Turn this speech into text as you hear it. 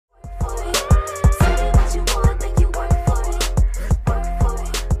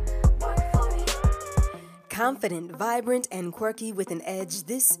Confident, vibrant, and quirky with an edge,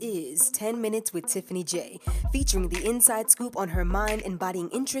 this is 10 Minutes with Tiffany Jaye, featuring the inside scoop on her mind, embodying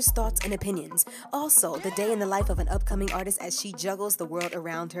interests, thoughts, and opinions. Also, the day in the life of an upcoming artist as she juggles the world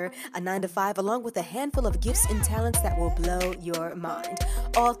around her, a 9-to-5, along with a handful of gifts and talents that will blow your mind.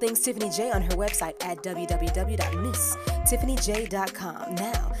 All things Tiffany Jaye on her website at www.misstiffanyjaye.com.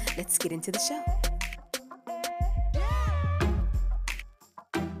 Now, let's get into the show.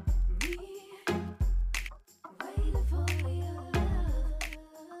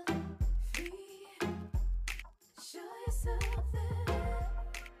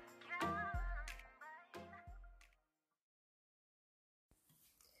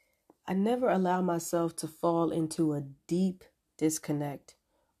 I never allow myself to fall into a deep disconnect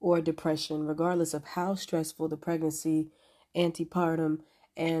or depression, regardless of how stressful the pregnancy, antepartum,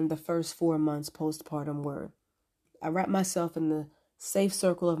 and the first 4 months postpartum were. I wrap myself in the safe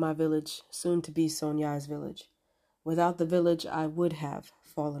circle of my village, soon to be Sonya's village. Without the village, I would have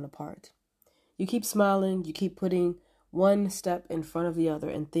fallen apart. You keep smiling, you keep putting one step in front of the other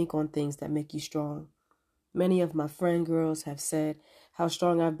and think on things that make you strong. Many of my friend girls have said how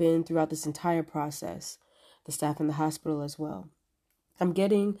strong I've been throughout this entire process, the staff in the hospital as well. I'm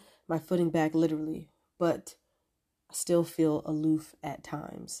getting my footing back literally, but I still feel aloof at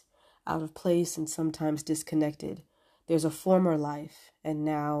times, out of place and sometimes disconnected. There's a former life, and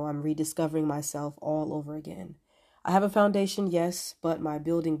now I'm rediscovering myself all over again. I have a foundation, yes, but my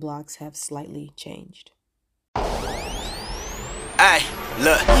building blocks have slightly changed. Ay,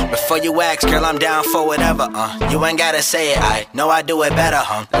 look, before you ask, girl, I'm down for whatever, You ain't gotta say it, I know I do it better,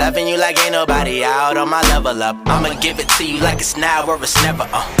 Loving you like ain't nobody out on my level up. I'ma give it to you like it's now or it's never,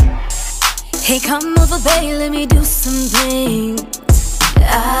 Hey, come over, babe, let me do some things.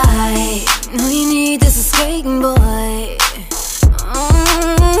 I know you need this escaping, boy.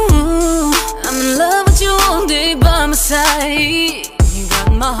 I'm in love with you all day by my side. You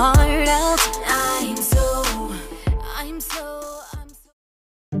got my heart out. I'm so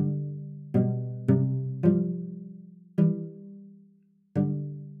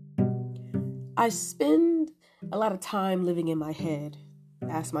I spend a lot of time living in my head. I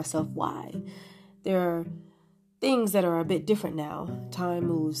ask myself why. There are things that are a bit different now. Time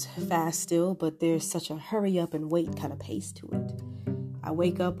moves fast still, but there's such a hurry up and wait kind of pace to it. I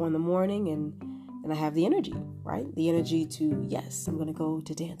wake up in the morning and I have the energy, right? The energy to, yes, I'm going to go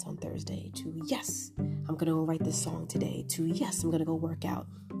to dance on Thursday, to, yes, I'm going to go write this song today, to, yes, I'm going to go work out,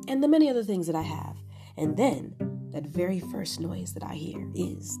 and the many other things that I have. And then that very first noise that I hear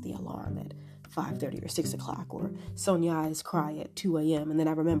is the alarm at 5:30 or 6 o'clock, or Sonya's cry at 2 a.m. And then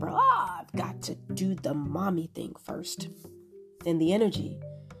I remember, I've got to do the mommy thing first. Then the energy,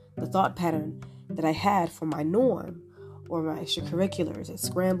 the thought pattern that I had for my norm or my extracurriculars, it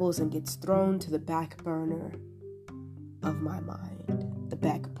scrambles and gets thrown to the back burner of my mind, the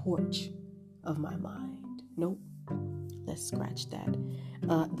back porch of my mind. Nope, let's scratch that.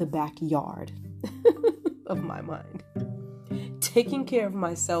 The backyard of my mind. Taking care of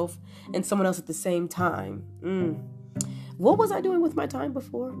myself and someone else at the same time. What was I doing with my time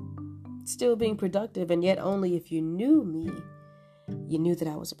before? Still being productive, and yet only if you knew me, you knew that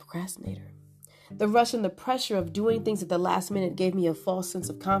I was a procrastinator. The rush and the pressure of doing things at the last minute gave me a false sense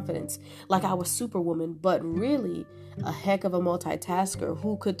of confidence, like I was Superwoman, but really a heck of a multitasker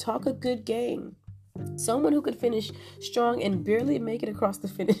who could talk a good game. Someone who could finish strong and barely make it across the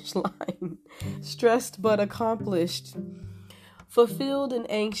finish line. Stressed but accomplished. Fulfilled and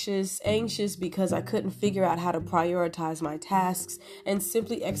anxious because I couldn't figure out how to prioritize my tasks and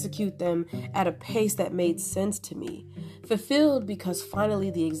simply execute them at a pace that made sense to me. Fulfilled because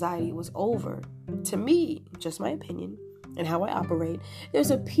finally the anxiety was over. To me, just my opinion and how I operate,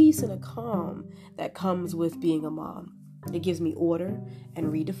 there's a peace and a calm that comes with being a mom. It gives me order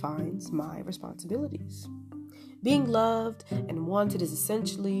and redefines my responsibilities. Being loved and wanted is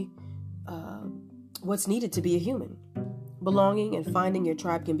essentially what's needed to be a human. Belonging and finding your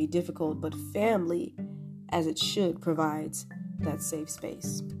tribe can be difficult, but family, as it should, provides that safe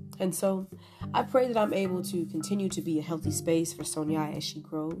space. And so I pray that I'm able to continue to be a healthy space for Sonya as she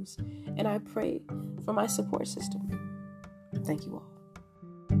grows. And I pray for my support system. Thank you all.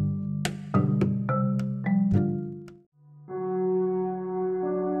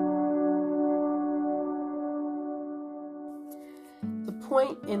 The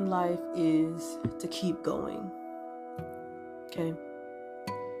point in life is to keep going. Okay?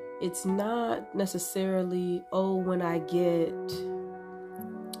 It's not necessarily, when I get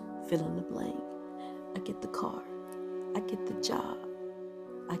fill in the blank, I get the car, I get the job,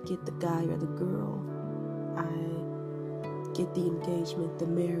 I get the guy or the girl, I get the engagement, the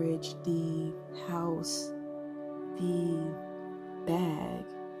marriage, the house, the bag,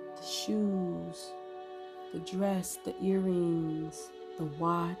 the shoes, the dress, the earrings, the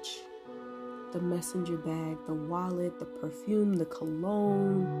watch, the messenger bag, the wallet, the perfume, the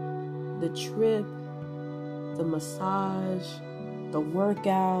cologne, the trip, the massage, the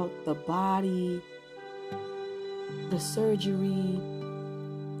workout, the body, the surgery.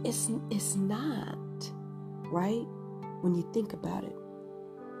 It's not, right? When you think about it.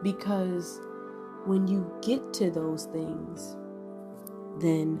 Because when you get to those things,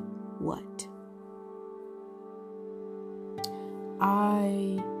 then what?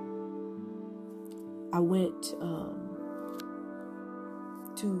 I went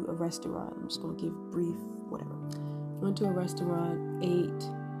to a restaurant. I'm just going to give brief whatever. Went to a restaurant, ate,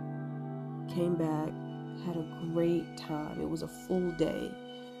 came back, had a great time. It was a full day.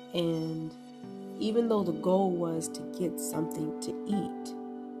 And even though the goal was to get something to eat,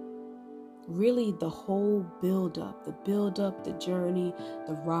 really the whole build-up, the journey,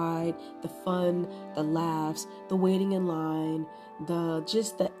 the ride, the fun, the laughs, the waiting in line,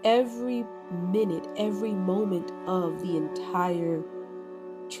 the every minute, every moment of the entire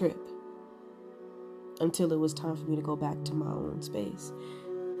trip until it was time for me to go back to my own space.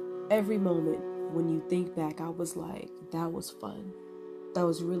 Every moment, when you think back, I was like, that was fun. That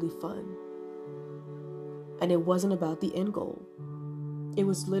was really fun. And it wasn't about the end goal. It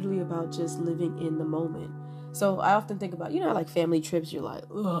was literally about just living in the moment. So I often think about, like family trips, you're like,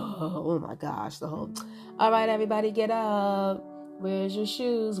 oh my gosh, all right, everybody get up. Where's your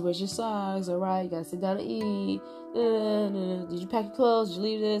shoes? Where's your socks? All right, you gotta sit down and eat. Did you pack your clothes? Did you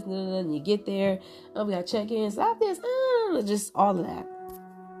leave this? And you get there. Oh, we gotta check in. Stop this. Just all of that.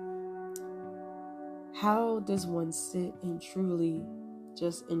 How does one sit and truly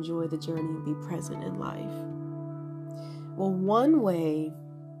just enjoy the journey and be present in life? Well, one way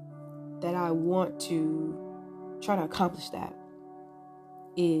that I want to try to accomplish that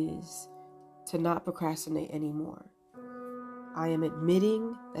is to not procrastinate anymore. I am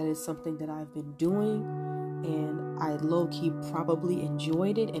admitting that it's something that I've been doing, and I low-key probably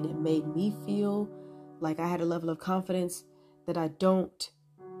enjoyed it, and it made me feel like I had a level of confidence that I don't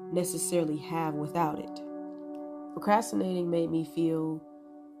necessarily have without it. Procrastinating made me feel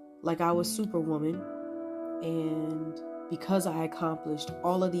like I was Superwoman, and because I accomplished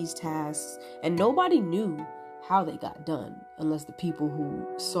all of these tasks, and nobody knew how they got done unless the people who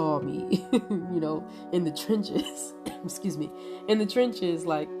saw me, in the trenches, in the trenches,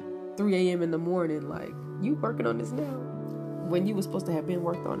 like 3 a.m. in the morning, like, you working on this now? When you were supposed to have been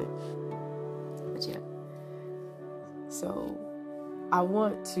worked on it. But yeah. So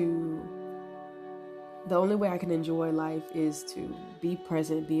the only way I can enjoy life is to be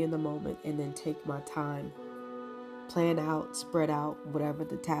present, be in the moment, and then take my time. Plan out, spread out, whatever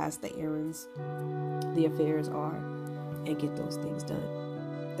the tasks, the errands, the affairs are, and get those things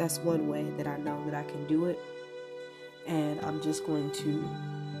done. That's one way that I know that I can do it. And I'm just going to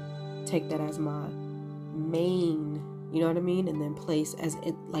take that as my main, you know what I mean? And then place as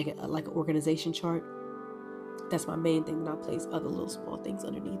it like an organization chart. That's my main thing, and I'll place other little small things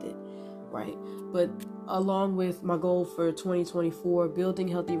underneath it, right? But along with my goal for 2024, building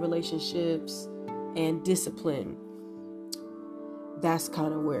healthy relationships and discipline, that's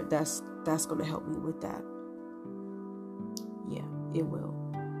kind of where that's going to help me with that. Yeah, it will.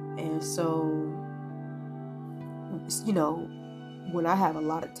 And so, when I have a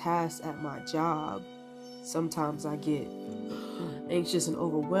lot of tasks at my job, sometimes I get anxious and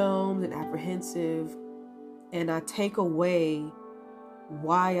overwhelmed and apprehensive, and I take away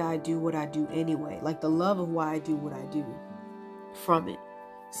why I do what I do anyway, like the love of why I do what I do from it.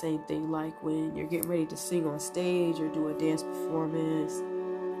 Same thing like when you're getting ready to sing on stage or do a dance performance,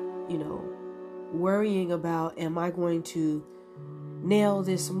 worrying about, am I going to nail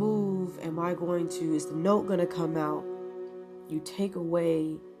this move? Is the note going to come out? You take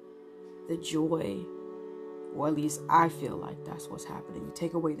away the joy, or at least I feel like that's what's happening. You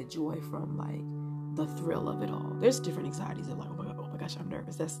take away the joy from like the thrill of it all. There's different anxieties that like, oh my gosh, I'm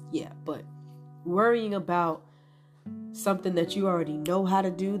nervous. But worrying about something that you already know how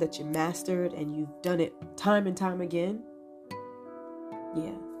to do, that you mastered, and you've done it time and time again.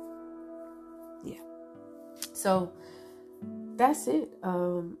 Yeah. So that's it.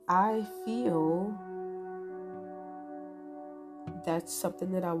 I feel that's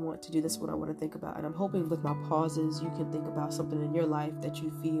something that I want to do. That's what I want to think about. And I'm hoping with my pauses, you can think about something in your life that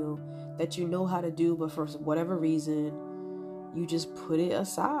you feel that you know how to do, but for whatever reason, you just put it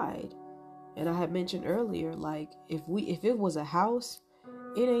aside. And I had mentioned earlier, like if it was a house,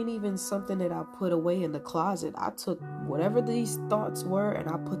 it ain't even something that I put away in the closet. I took whatever these thoughts were and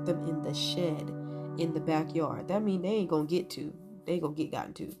I put them in the shed in the backyard. That means they ain't gonna get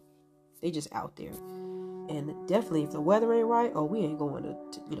gotten to. They just out there. And definitely if the weather ain't right, we ain't going to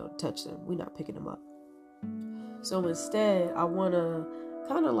touch them. We're not picking them up. So instead, I want to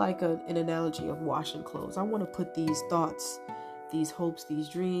kind of like an analogy of washing clothes. I want to put these thoughts, these hopes, these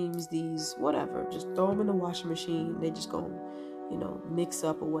dreams, these whatever, just throw them in the washing machine. They just go, mix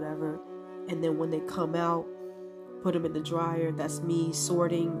up or whatever. And then when they come out, put them in the dryer. That's me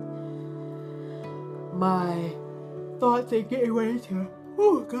sorting my thoughts and getting ready to,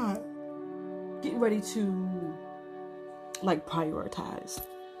 like prioritize.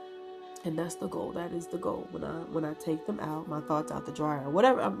 And that's the goal. That is the goal. When I take them out, my thoughts out the dryer,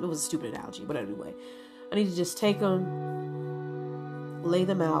 whatever. It was a stupid analogy, but anyway, I need to just take them, lay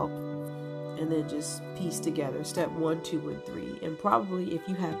them out, and then just piece together step 1, 2, and 3. And probably if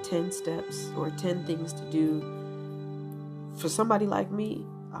you have 10 steps or 10 things to do, for somebody like me,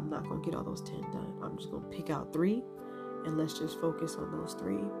 I'm not going to get all those 10 done. I'm just going to pick out 3, and let's just focus on those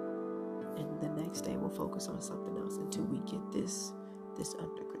 3. And the next day we'll focus on something else until we get this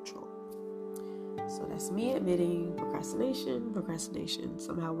under control. So that's me admitting procrastination.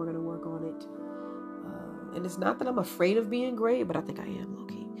 Somehow we're going to work on it. And it's not that I'm afraid of being great, but I think I am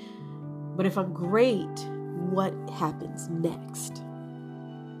low-key. But if I'm great, what happens next?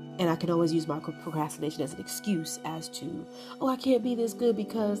 And I can always use my procrastination as an excuse as to, I can't be this good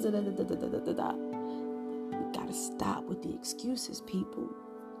because da da da da da da da. We gotta stop with the excuses, people.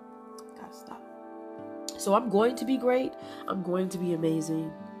 Gotta stop. So I'm going to be great. I'm going to be amazing.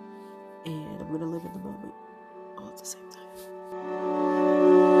 And I'm going to live in the moment all at the same time.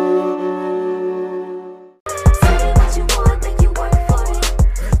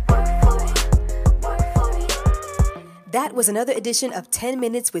 That was another edition of 10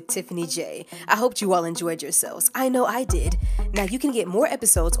 Minutes with Tiffany Jaye. I hope you all enjoyed yourselves. I know I did. Now you can get more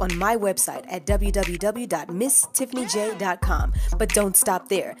episodes on my website at www.misstiffanyjaye.com. But don't stop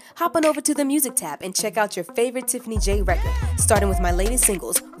there. Hop on over to the music tab and check out your favorite Tiffany Jaye record, starting with my latest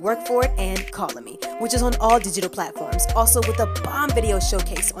singles, Work For It and Callin' Me, which is on all digital platforms. Also with a bomb video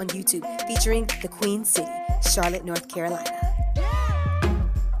showcase on YouTube featuring the Queen City, Charlotte, North Carolina.